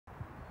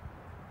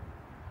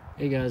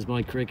Hey guys,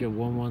 Mike Cricket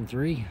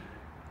 113.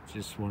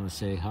 Just want to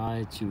say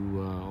hi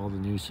to all the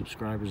new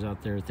subscribers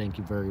out there. Thank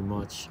you very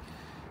much.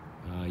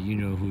 You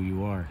know who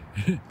you are.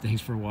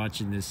 Thanks for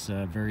watching this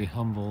very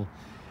humble,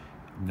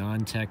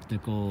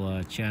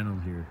 non-technical channel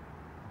here.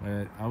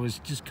 I was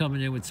just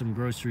coming in with some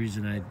groceries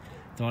and I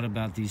thought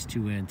about these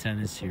two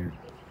antennas here.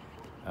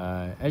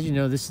 As you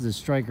know, this is the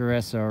Striker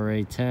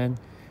SRA 10,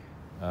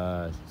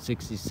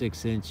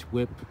 66-inch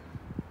whip.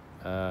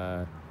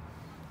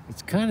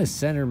 It's kind of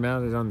center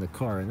mounted on the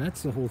car, and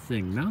that's the whole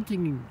thing.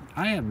 Mounting,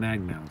 I have mag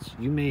mounts.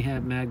 You may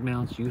have mag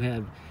mounts.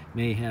 You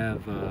may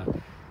have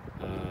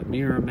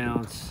mirror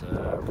mounts,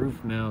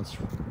 roof mounts,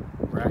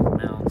 rack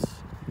mounts.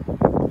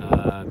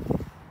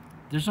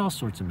 There's all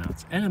sorts of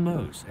mounts.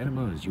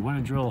 NMOs. You want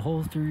to drill a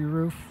hole through your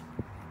roof?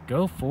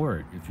 Go for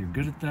it. If you're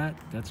good at that,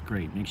 that's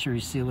great. Make sure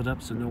you seal it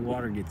up so no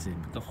water gets in.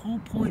 But the whole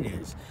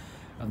point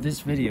of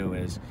this video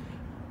is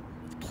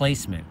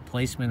placement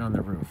on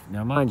the roof.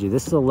 Now mind you,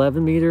 this is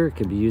 11 meter. It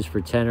could be used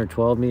for 10 or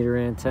 12 meter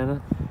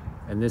antenna,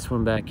 and this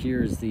one back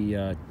here is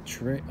the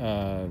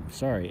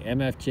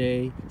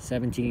MFJ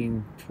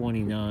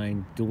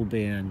 1729 dual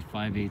band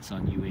 5/8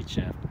 on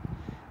UHF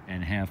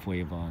and half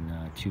wave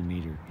on 2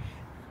 meter.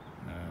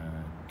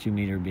 2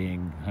 meter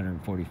being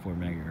 144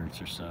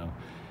 megahertz or so,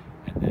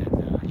 and then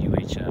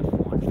UHF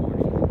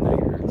 140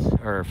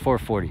 megahertz or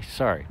 440.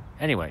 Sorry.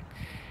 Anyway,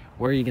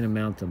 where are you going to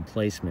mount them?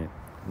 Placement.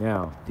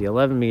 Now, the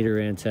 11 meter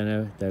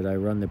antenna that I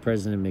run the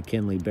President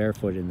McKinley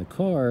barefoot in the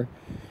car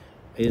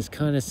is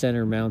kind of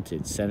center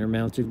mounted. Center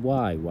mounted,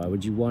 why? Why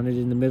would you want it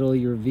in the middle of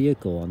your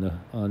vehicle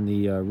on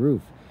the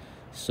roof?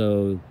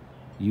 So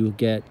you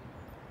get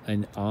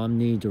an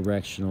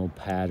omnidirectional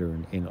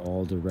pattern in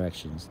all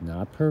directions.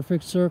 Not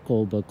perfect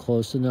circle, but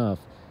close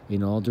enough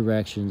in all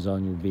directions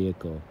on your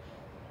vehicle.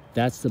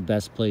 That's the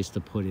best place to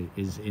put it,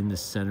 is in the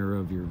center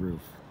of your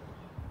roof.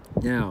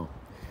 Now,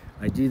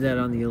 I do that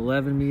on the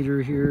 11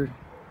 meter here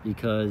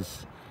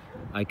because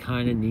I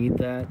kind of need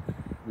that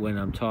when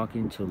I'm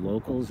talking to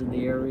locals in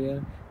the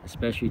area,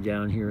 especially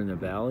down here in the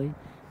valley.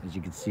 As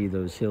you can see,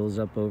 those hills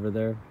up over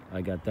there,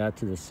 I got that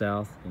to the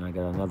south and I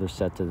got another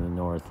set to the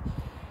north.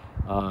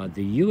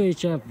 The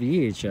UHF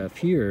VHF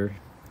here,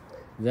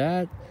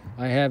 that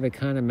I have it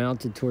kind of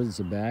mounted towards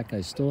the back.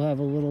 I still have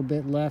a little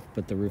bit left,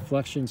 but the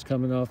reflection's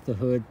coming off the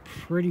hood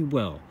pretty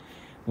well.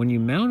 When you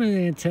mount an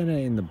antenna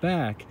in the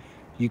back,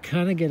 you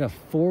kind of get a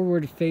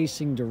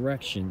forward-facing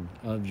direction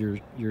of your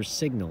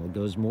signal. It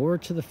goes more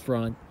to the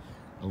front,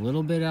 a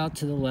little bit out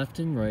to the left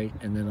and right,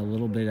 and then a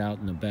little bit out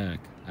in the back.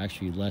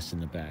 Actually, less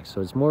in the back.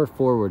 So it's more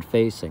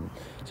forward-facing.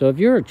 So if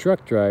you're a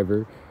truck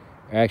driver,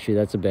 actually,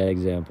 that's a bad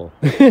example.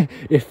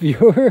 If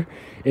you're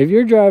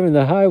driving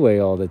the highway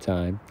all the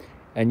time,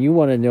 and you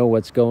want to know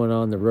what's going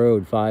on the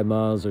road 5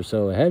 miles or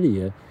so ahead of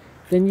you,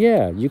 then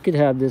yeah, you could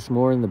have this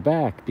more in the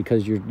back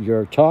because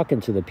you're talking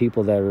to the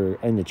people that are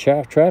in the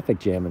traffic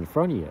jam in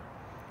front of you.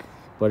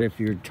 But if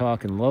you're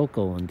talking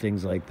local and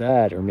things like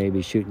that, or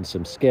maybe shooting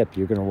some skip,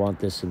 you're going to want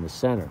this in the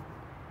center.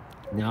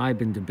 Now, I've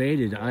been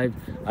debated.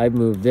 I've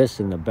moved this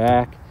in the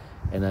back,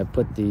 and I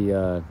put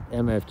the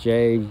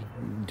MFJ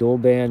dual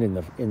band in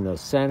the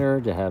center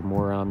to have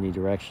more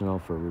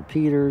omnidirectional for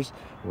repeaters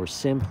or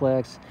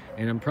simplex.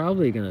 And I'm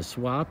probably going to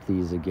swap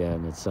these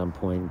again at some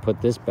point and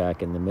put this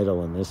back in the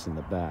middle and this in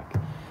the back.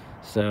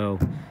 So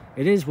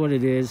it is what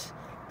it is.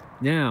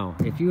 Now,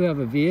 if you have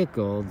a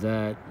vehicle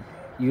that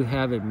you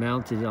have it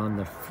mounted on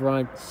the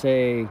front,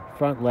 say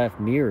front left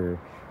mirror,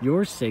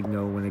 your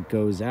signal when it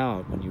goes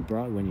out, when you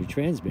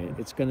transmit,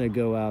 it's going to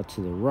go out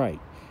to the right.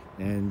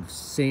 And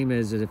same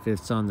as if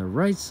it's on the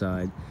right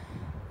side,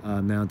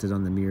 mounted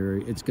on the mirror,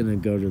 it's going to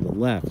go to the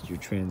left, your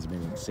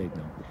transmitting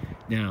signal.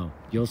 Now,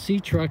 you'll see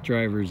truck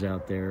drivers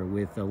out there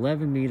with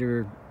 11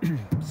 meter,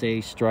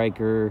 say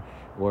Striker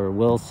or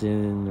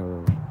Wilson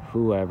or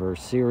whoever,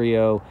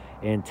 Sirio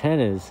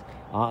antennas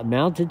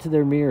mounted to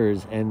their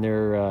mirrors, and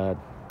they're,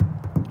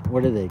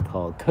 what are they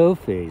called?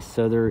 Co-phase.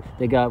 So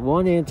they got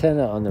one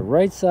antenna on the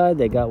right side,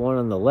 they got one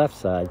on the left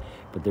side,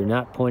 but they're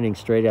not pointing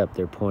straight up,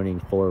 they're pointing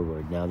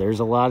forward. Now,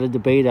 there's a lot of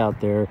debate out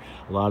there.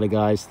 A lot of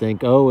guys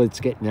think, oh, it's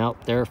getting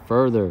out there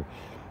further.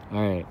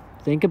 All right,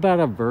 think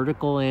about a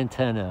vertical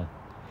antenna.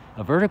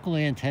 A vertical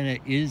antenna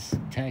is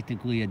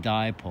technically a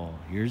dipole.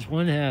 Here's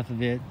one half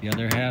of it. The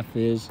other half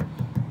is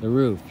the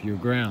roof, your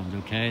ground,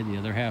 okay? The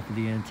other half of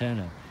the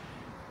antenna.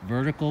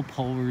 Vertical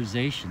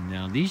polarization.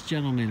 Now, these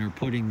gentlemen are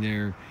putting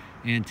their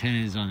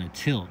antennas on a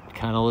tilt.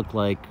 Kind of look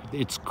like,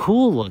 it's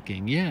cool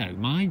looking, yeah,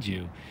 mind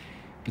you.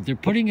 But they're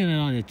putting it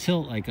on a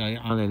tilt, like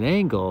on an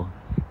angle.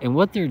 And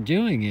what they're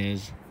doing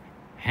is,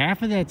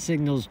 half of that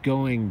signal's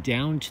going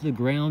down to the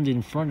ground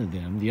in front of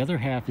them. The other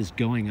half is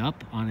going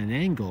up on an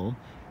angle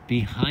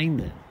behind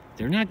them.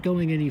 They're not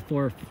going any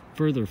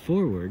further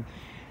forward.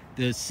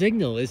 The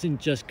signal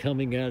isn't just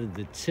coming out of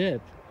the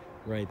tip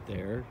right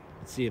there.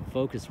 Let's see if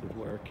focus would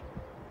work.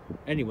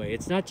 Anyway,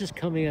 it's not just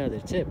coming out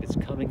of the tip. It's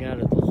coming out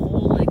of the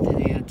whole length of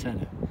the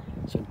antenna.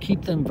 So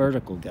keep them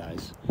vertical,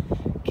 guys.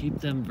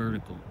 Keep them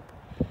vertical.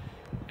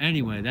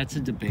 Anyway, that's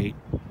a debate.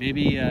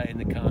 Maybe in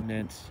the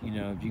comments, you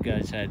know, if you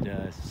guys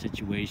had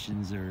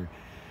situations or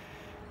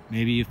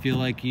maybe you feel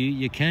like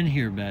you can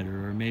hear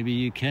better, or maybe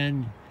you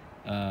can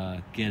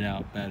get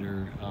out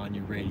better on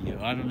your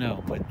radio. I don't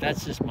know, but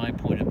that's just my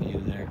point of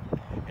view there,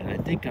 and I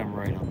think I'm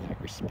right on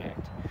that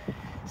respect.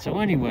 So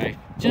anyway,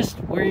 just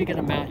where you're going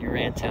to mount your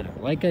antenna.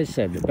 Like I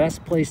said, the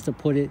best place to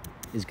put it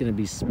is going to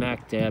be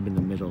smack dab in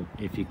the middle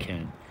if you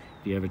can.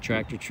 If you have a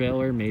tractor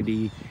trailer,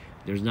 maybe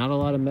there's not a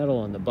lot of metal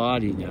on the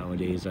body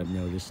nowadays, I've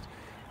noticed,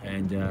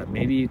 and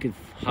maybe you could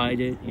hide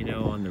it, you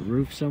know, on the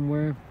roof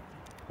somewhere,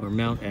 or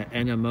mount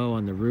an NMO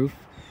on the roof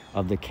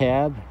of the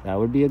cab. That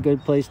would be a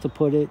good place to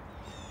put it.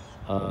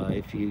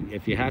 If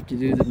you have to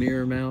do the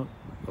mirror mount,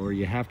 or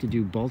you have to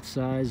do both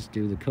sides,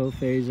 do the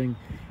co-phasing,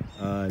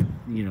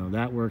 you know,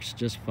 that works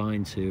just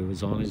fine too,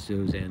 as long as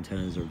those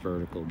antennas are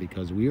vertical,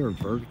 because we are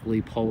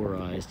vertically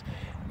polarized.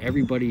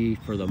 Everybody,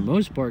 for the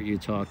most part, you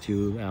talk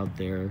to out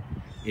there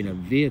in a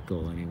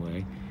vehicle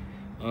anyway,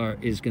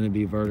 is going to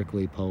be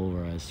vertically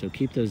polarized. So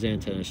keep those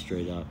antennas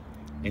straight up.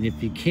 And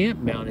if you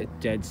can't mount it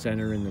dead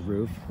center in the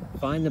roof,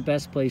 find the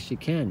best place you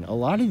can. A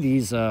lot of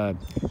these Ham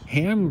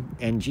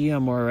and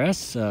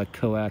GMRS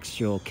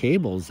coaxial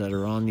cables that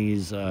are on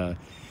these either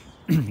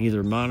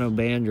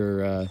monoband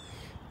or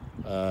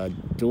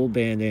dual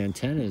band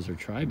antennas, or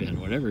tri-band,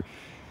 whatever,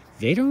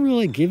 they don't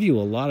really give you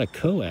a lot of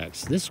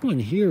coax. This one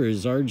here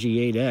is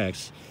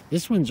RG8X.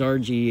 This one's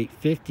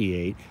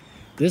RG858.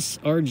 This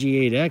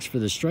RG8X for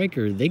the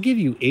Striker, they give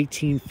you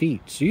 18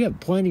 feet. So you have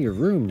plenty of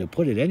room to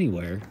put it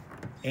anywhere.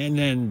 And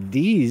then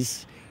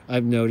these,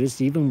 I've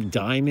noticed, even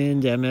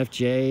Diamond,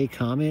 MFJ,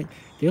 Comet,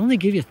 they only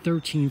give you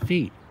 13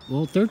 feet.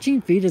 Well,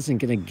 13 feet isn't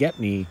going to get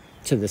me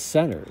to the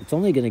center. It's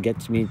only going to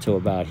get me to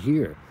about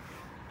here,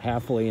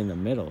 halfway in the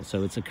middle.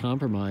 So it's a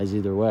compromise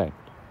either way.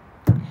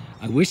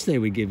 I wish they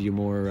would give you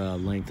more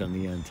length on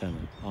the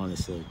antenna,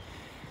 honestly.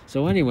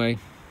 So anyway,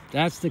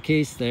 that's the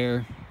case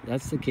there.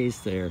 That's the case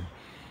there.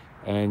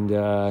 And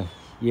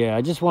yeah,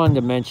 I just wanted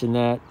to mention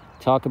that.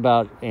 Talk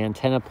about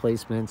antenna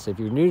placements. If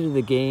you're new to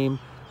the game,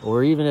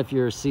 or even if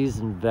you're a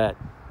seasoned vet,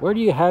 where do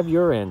you have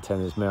your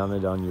antennas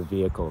mounted on your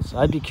vehicles?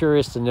 I'd be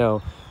curious to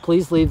know.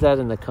 Please leave that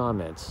in the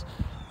comments.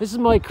 This is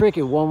Mike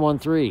Cricket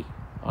 113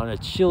 on a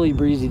chilly,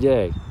 breezy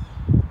day.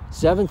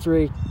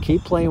 7-3,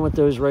 keep playing with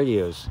those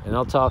radios, and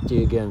I'll talk to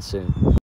you again soon.